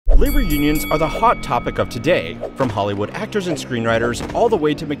Labor unions are the hot topic of today, from Hollywood actors and screenwriters all the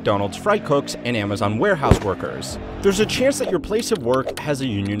way to McDonald's fry cooks and Amazon warehouse workers. There's a chance that your place of work has a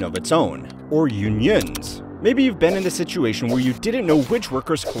union of its own, or unions. Maybe you've been in a situation where you didn't know which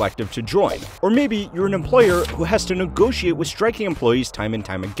workers' collective to join, or maybe you're an employer who has to negotiate with striking employees time and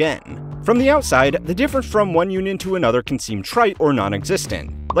time again. From the outside, the difference from one union to another can seem trite or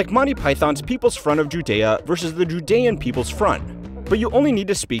non-existent, like Monty Python's People's Front of Judea versus the Judean People's Front. But you only need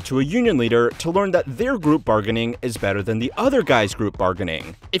to speak to a union leader to learn that their group bargaining is better than the other guy's group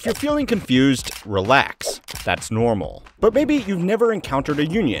bargaining. If you're feeling confused, relax. That's normal. But maybe you've never encountered a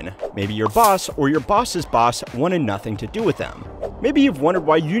union. Maybe your boss or your boss's boss wanted nothing to do with them. Maybe you've wondered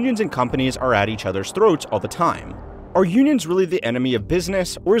why unions and companies are at each other's throats all the time. Are unions really the enemy of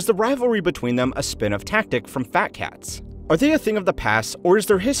business, or is the rivalry between them a spin-off tactic from Fat Cats? Are they a thing of the past, or is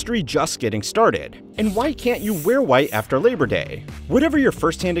their history just getting started? And why can't you wear white after Labor Day? Whatever your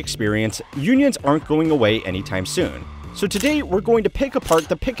first-hand experience, unions aren't going away anytime soon. So today, we're going to pick apart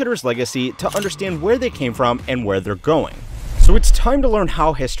the picketers' legacy to understand where they came from and where they're going. So it's time to learn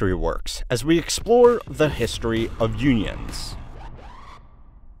how history works, as we explore the history of unions.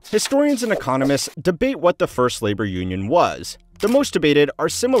 Historians and economists debate what the first labor union was. The most debated are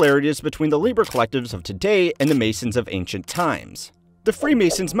similarities between the labor collectives of today and the Masons of ancient times. The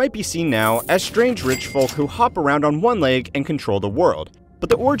Freemasons might be seen now as strange rich folk who hop around on one leg and control the world, but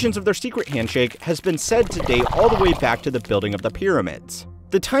the origins of their secret handshake has been said to date all the way back to the building of the pyramids.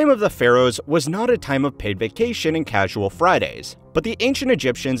 The time of the pharaohs was not a time of paid vacation and casual Fridays, but the ancient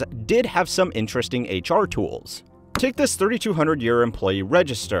Egyptians did have some interesting HR tools. Take this 3,200-year employee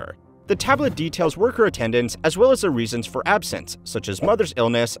register. The tablet details worker attendance as well as the reasons for absence, such as mother's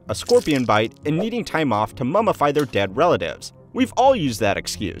illness, a scorpion bite, and needing time off to mummify their dead relatives. We've all used that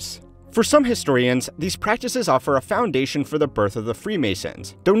excuse. For some historians, these practices offer a foundation for the birth of the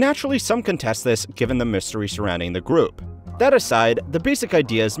Freemasons, though naturally some contest this given the mystery surrounding the group. That aside, the basic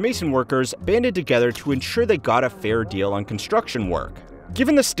idea is Mason workers banded together to ensure they got a fair deal on construction work.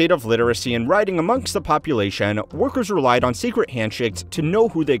 Given the state of literacy and writing amongst the population, workers relied on secret handshakes to know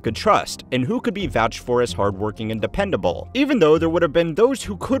who they could trust and who could be vouched for as hardworking and dependable. Even though there would have been those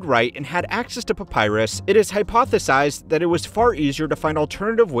who could write and had access to papyrus, it is hypothesized that it was far easier to find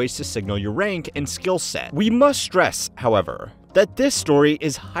alternative ways to signal your rank and skill set. We must stress, however, that this story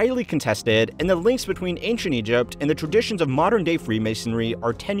is highly contested and the links between ancient Egypt and the traditions of modern-day Freemasonry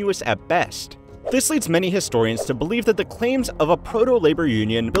are tenuous at best. This leads many historians to believe that the claims of a proto-labor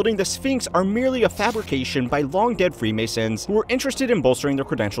union building the Sphinx are merely a fabrication by long-dead Freemasons who were interested in bolstering their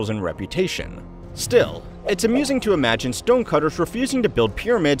credentials and reputation. Still, it's amusing to imagine stonecutters refusing to build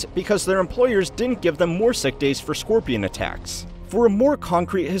pyramids because their employers didn't give them more sick days for scorpion attacks. For a more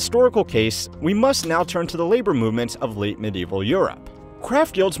concrete historical case, we must now turn to the labor movements of late medieval Europe.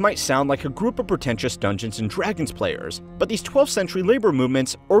 Craft guilds might sound like a group of pretentious Dungeons & Dragons players, but these 12th century labor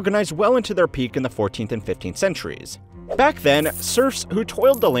movements organized well into their peak in the 14th and 15th centuries. Back then, serfs who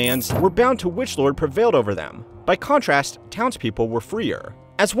toiled the lands were bound to which lord prevailed over them. By contrast, townspeople were freer.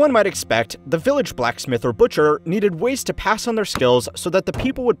 As one might expect, the village blacksmith or butcher needed ways to pass on their skills so that the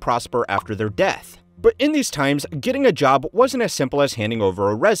people would prosper after their death. But in these times, getting a job wasn't as simple as handing over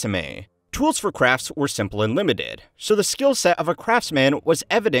a resume. Tools for crafts were simple and limited, so the skill set of a craftsman was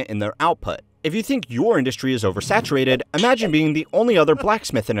evident in their output. If you think your industry is oversaturated, imagine being the only other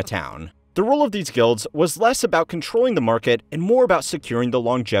blacksmith in a town. The role of these guilds was less about controlling the market and more about securing the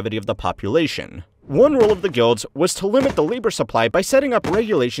longevity of the population. One role of the guilds was to limit the labor supply by setting up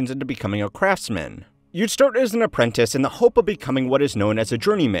regulations into becoming a craftsman. You'd start as an apprentice in the hope of becoming what is known as a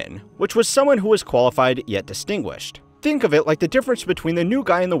journeyman, which was someone who was qualified yet distinguished. Think of it like the difference between the new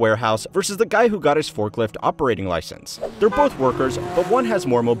guy in the warehouse versus the guy who got his forklift operating license. They're both workers, but one has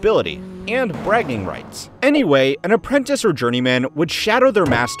more mobility and bragging rights. Anyway, an apprentice or journeyman would shadow their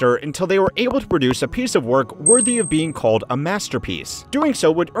master until they were able to produce a piece of work worthy of being called a masterpiece. Doing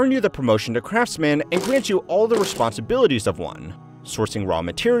so would earn you the promotion to craftsman and grant you all the responsibilities of one: sourcing raw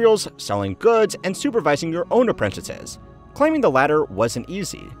materials, selling goods, and supervising your own apprentices. Climbing the ladder wasn't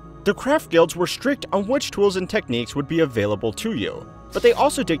easy. The craft guilds were strict on which tools and techniques would be available to you, but they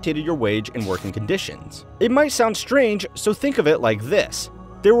also dictated your wage and working conditions. It might sound strange, so think of it like this.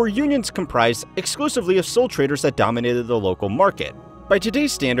 There were unions comprised exclusively of sole traders that dominated the local market. By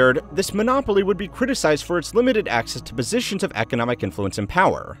today's standard, this monopoly would be criticized for its limited access to positions of economic influence and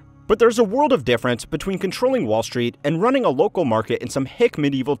power. But there's a world of difference between controlling Wall Street and running a local market in some hick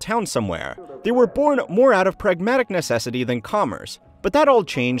medieval town somewhere. They were born more out of pragmatic necessity than commerce. But that all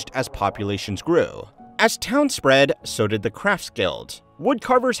changed as populations grew. As towns spread, so did the crafts guilds. Wood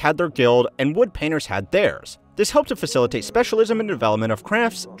carvers had their guild, and wood painters had theirs. This helped to facilitate specialism and development of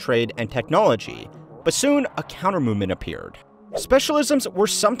crafts, trade, and technology. But soon, a counter-movement appeared. Specialisms were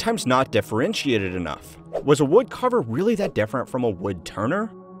sometimes not differentiated enough. Was a wood carver really that different from a wood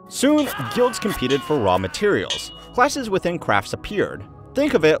turner? Soon, guilds competed for raw materials. Classes within crafts appeared.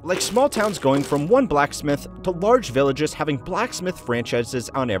 Think of it like small towns going from one blacksmith to large villages having blacksmith franchises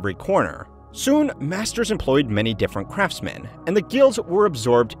on every corner. Soon, masters employed many different craftsmen, and the guilds were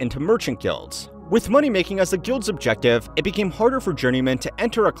absorbed into merchant guilds. With money-making as the guild's objective, it became harder for journeymen to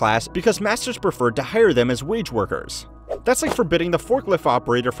enter a class because masters preferred to hire them as wage workers. That's like forbidding the forklift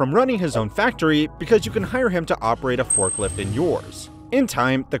operator from running his own factory because you can hire him to operate a forklift in yours. In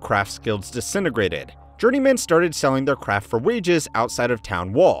time, the crafts guilds disintegrated. Journeymen started selling their craft for wages outside of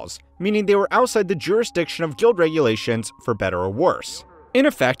town walls, meaning they were outside the jurisdiction of guild regulations for better or worse. In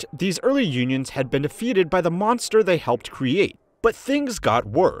effect, these early unions had been defeated by the monster they helped create. But things got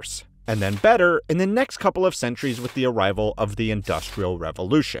worse, and then better in the next couple of centuries with the arrival of the Industrial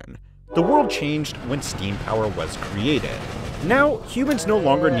Revolution. The world changed when steam power was created. Now, humans no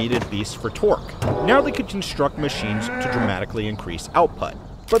longer needed beasts for torque. Now they could construct machines to dramatically increase output.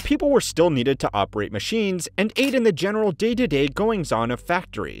 But people were still needed to operate machines and aid in the general day-to-day goings-on of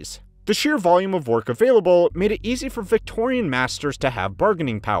factories. The sheer volume of work available made it easy for Victorian masters to have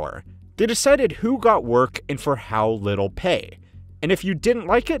bargaining power. They decided who got work and for how little pay. And if you didn't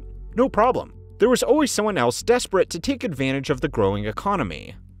like it, no problem. There was always someone else desperate to take advantage of the growing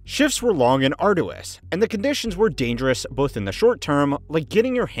economy. Shifts were long and arduous, and the conditions were dangerous both in the short term, like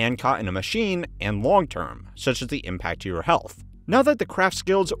getting your hand caught in a machine, and long term, such as the impact to your health. Now that the crafts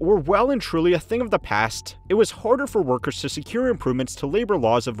guilds were well and truly a thing of the past, it was harder for workers to secure improvements to labor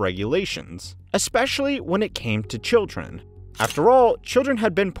laws of regulations, especially when it came to children. After all, children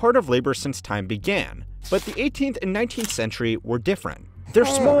had been part of labor since time began, but the 18th and 19th century were different. Their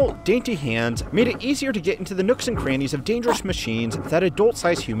small, dainty hands made it easier to get into the nooks and crannies of dangerous machines that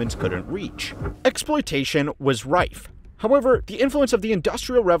adult-sized humans couldn't reach. Exploitation was rife. However, the influence of the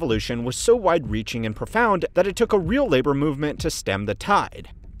Industrial Revolution was so wide-reaching and profound that it took a real labor movement to stem the tide.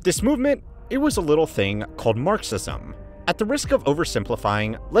 This movement, it was a little thing called Marxism. At the risk of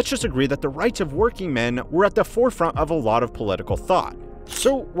oversimplifying, let's just agree that the rights of working men were at the forefront of a lot of political thought.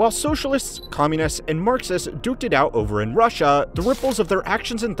 So, while socialists, communists, and Marxists duked it out over in Russia, the ripples of their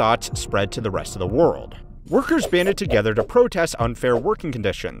actions and thoughts spread to the rest of the world. Workers banded together to protest unfair working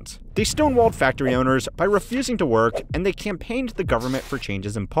conditions. They stonewalled factory owners by refusing to work, and they campaigned the government for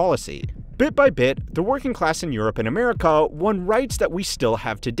changes in policy. Bit by bit, the working class in Europe and America won rights that we still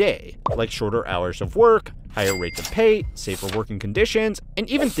have today, like shorter hours of work, higher rates of pay, safer working conditions, and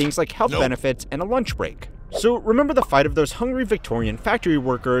even things like health benefits and a lunch break. So remember the fight of those hungry Victorian factory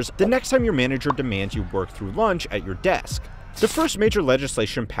workers the next time your manager demands you work through lunch at your desk. The first major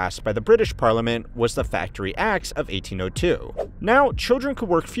legislation passed by the British Parliament was the Factory Acts of 1802. Now, children could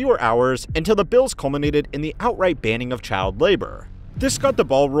work fewer hours until the bills culminated in the outright banning of child labor. This got the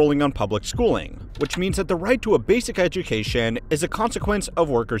ball rolling on public schooling, which means that the right to a basic education is a consequence of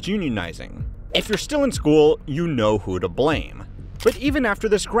workers unionizing. If you're still in school, you know who to blame. But even after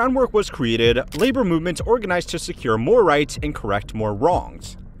this groundwork was created, labor movements organized to secure more rights and correct more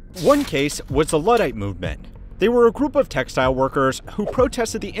wrongs. One case was the Luddite movement. They were a group of textile workers who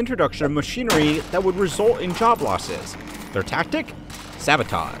protested the introduction of machinery that would result in job losses. Their tactic?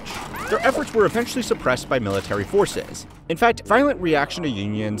 Sabotage. Their efforts were eventually suppressed by military forces. In fact, violent reaction to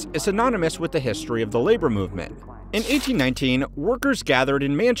unions is synonymous with the history of the labor movement. In 1819, workers gathered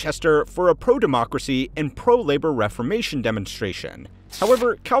in Manchester for a pro-democracy and pro-labor reformation demonstration.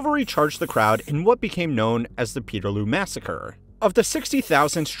 However, cavalry charged the crowd in what became known as the Peterloo Massacre. Of the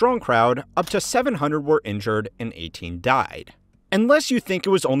 60,000-strong crowd, up to 700 were injured and 18 died. Unless you think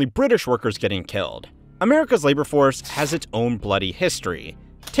it was only British workers getting killed. America's labor force has its own bloody history.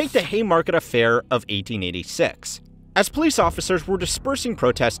 Take the Haymarket Affair of 1886. As police officers were dispersing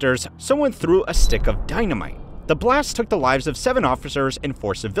protesters, someone threw a stick of dynamite. The blast took the lives of 7 officers and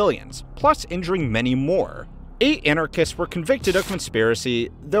 4 civilians, plus injuring many more. 8 anarchists were convicted of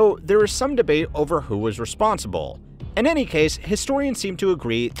conspiracy, though there is some debate over who was responsible. In any case, historians seem to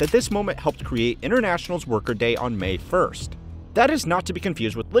agree that this moment helped create International's Worker Day on May 1st. That is not to be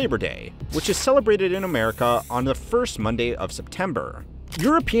confused with Labor Day, which is celebrated in America on the first Monday of September.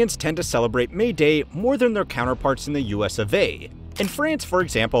 Europeans tend to celebrate May Day more than their counterparts in the US of A. In France, for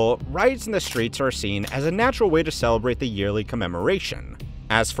example, riots in the streets are seen as a natural way to celebrate the yearly commemoration.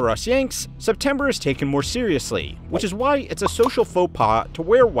 As for us Yanks, September is taken more seriously, which is why it's a social faux pas to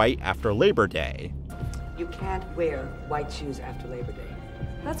wear white after Labor Day. You can't wear white shoes after Labor Day.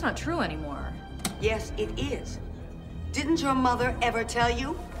 That's not true anymore. Yes, it is. Didn't your mother ever tell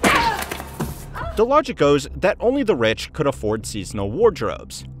you? The logic goes that only the rich could afford seasonal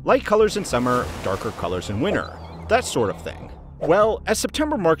wardrobes, light colors in summer, darker colors in winter, that sort of thing. Well, as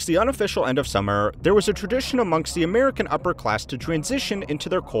September marks the unofficial end of summer, there was a tradition amongst the American upper class to transition into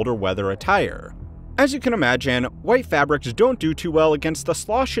their colder weather attire. As you can imagine, white fabrics don't do too well against the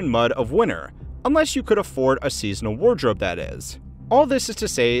slosh and mud of winter, unless you could afford a seasonal wardrobe, that is. All this is to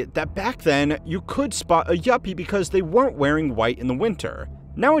say that back then, you could spot a yuppie because they weren't wearing white in the winter.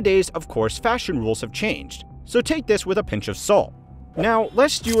 Nowadays, of course, fashion rules have changed, so take this with a pinch of salt. Now,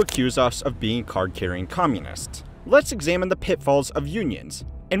 lest you accuse us of being card-carrying communists, let's examine the pitfalls of unions,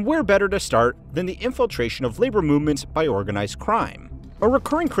 and where better to start than the infiltration of labor movements by organized crime. A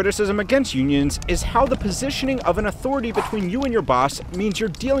recurring criticism against unions is how the positioning of an authority between you and your boss means you're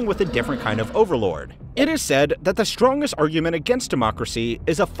dealing with a different kind of overlord. It is said that the strongest argument against democracy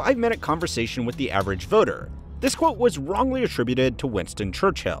is a 5-minute conversation with the average voter. This quote was wrongly attributed to Winston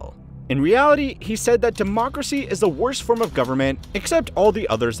Churchill. In reality, he said that democracy is the worst form of government except all the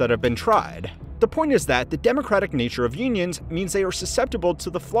others that have been tried. The point is that the democratic nature of unions means they are susceptible to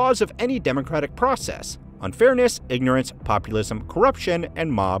the flaws of any democratic process: unfairness, ignorance, populism, corruption,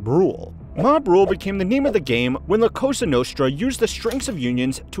 and mob rule. Mob rule became the name of the game when La Cosa Nostra used the strengths of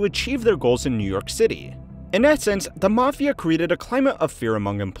unions to achieve their goals in New York City. In essence, the mafia created a climate of fear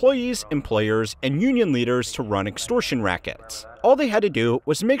among employees, employers, and union leaders to run extortion rackets. All they had to do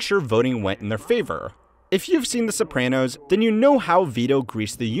was make sure voting went in their favor. If you've seen The Sopranos, then you know how Vito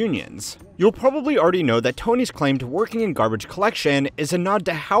greased the unions. You'll probably already know that Tony's claim to working in garbage collection is a nod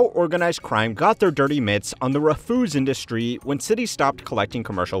to how organized crime got their dirty mitts on the refuse industry when cities stopped collecting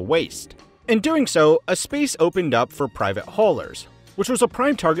commercial waste. In doing so, a space opened up for private haulers, which was a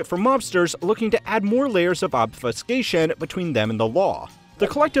prime target for mobsters looking to add more layers of obfuscation between them and the law. The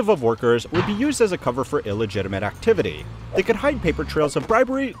collective of workers would be used as a cover for illegitimate activity. They could hide paper trails of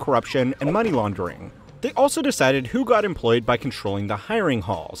bribery, corruption, and money laundering. They also decided who got employed by controlling the hiring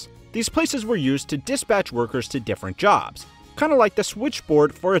halls. These places were used to dispatch workers to different jobs, kind of like the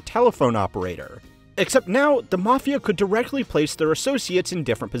switchboard for a telephone operator. Except now, the mafia could directly place their associates in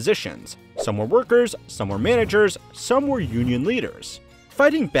different positions. Some were workers, some were managers, some were union leaders.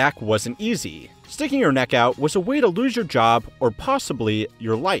 Fighting back wasn't easy. Sticking your neck out was a way to lose your job or possibly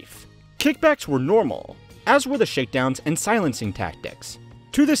your life. Kickbacks were normal, as were the shakedowns and silencing tactics.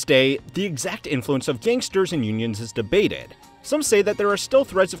 To this day, the exact influence of gangsters and unions is debated. Some say that there are still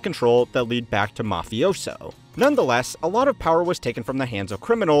threads of control that lead back to mafioso. Nonetheless, a lot of power was taken from the hands of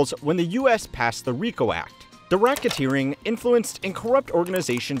criminals when the US passed the RICO Act. The Racketeering, Influenced, and Corrupt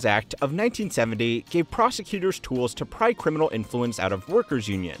Organizations Act of 1970 gave prosecutors tools to pry criminal influence out of workers'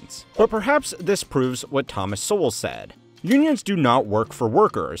 unions. But perhaps this proves what Thomas Sowell said: unions do not work for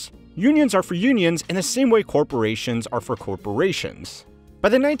workers. Unions are for unions in the same way corporations are for corporations. By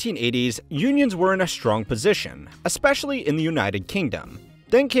the 1980s, unions were in a strong position, especially in the United Kingdom.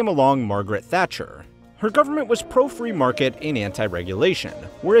 Then came along Margaret Thatcher. Her government was pro-free market and anti-regulation,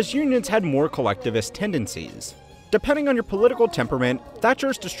 whereas unions had more collectivist tendencies. Depending on your political temperament,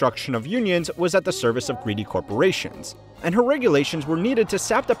 Thatcher's destruction of unions was at the service of greedy corporations, and her regulations were needed to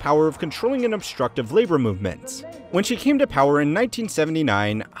sap the power of controlling and obstructive labor movements. When she came to power in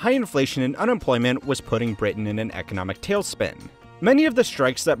 1979, high inflation and unemployment was putting Britain in an economic tailspin. Many of the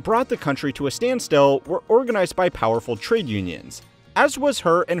strikes that brought the country to a standstill were organized by powerful trade unions, as was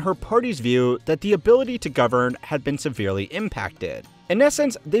her and her party's view that the ability to govern had been severely impacted. In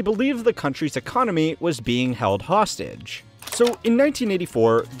essence, they believed the country's economy was being held hostage. So in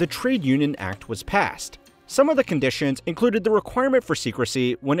 1984, the Trade Union Act was passed. Some of the conditions included the requirement for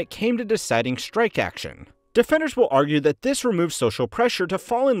secrecy when it came to deciding strike action. Defenders will argue that this removed social pressure to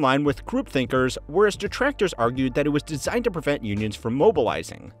fall in line with group thinkers, whereas detractors argued that it was designed to prevent unions from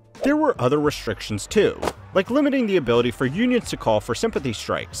mobilizing. There were other restrictions too, like limiting the ability for unions to call for sympathy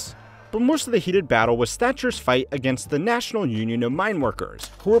strikes. But most of the heated battle was Thatcher's fight against the National Union of Mine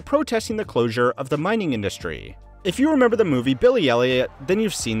Workers, who were protesting the closure of the mining industry. If you remember the movie Billy Elliot, then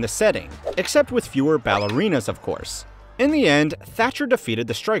you've seen the setting, except with fewer ballerinas, of course. In the end, Thatcher defeated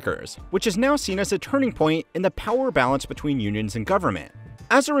the strikers, which is now seen as a turning point in the power balance between unions and government.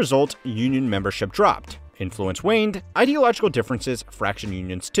 As a result, union membership dropped, influence waned, ideological differences fractured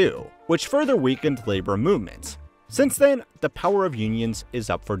unions too, which further weakened labor movements. Since then, the power of unions is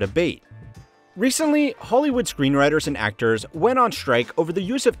up for debate. Recently, Hollywood screenwriters and actors went on strike over the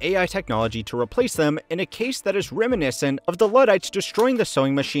use of AI technology to replace them in a case that is reminiscent of the Luddites destroying the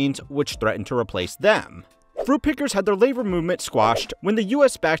sewing machines which threatened to replace them. Fruit pickers had their labor movement squashed when the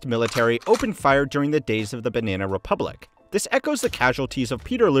US-backed military opened fire during the days of the Banana Republic. This echoes the casualties of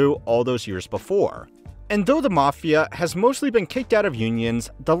Peterloo all those years before. And though the mafia has mostly been kicked out of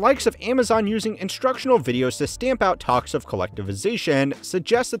unions, the likes of Amazon using instructional videos to stamp out talks of collectivization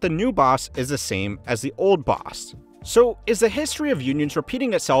suggests that the new boss is the same as the old boss. So, is the history of unions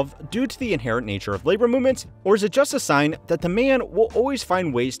repeating itself due to the inherent nature of labor movements, or is it just a sign that the man will always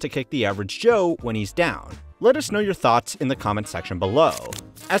find ways to kick the average Joe when he's down? Let us know your thoughts in the comment section below.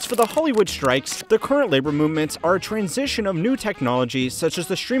 As for the Hollywood strikes, the current labor movements are a transition of new technology such as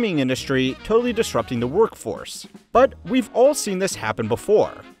the streaming industry totally disrupting the workforce. But we've all seen this happen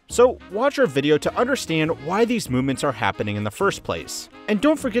before. So watch our video to understand why these movements are happening in the first place. And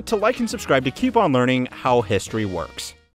don't forget to like and subscribe to keep on learning how history works.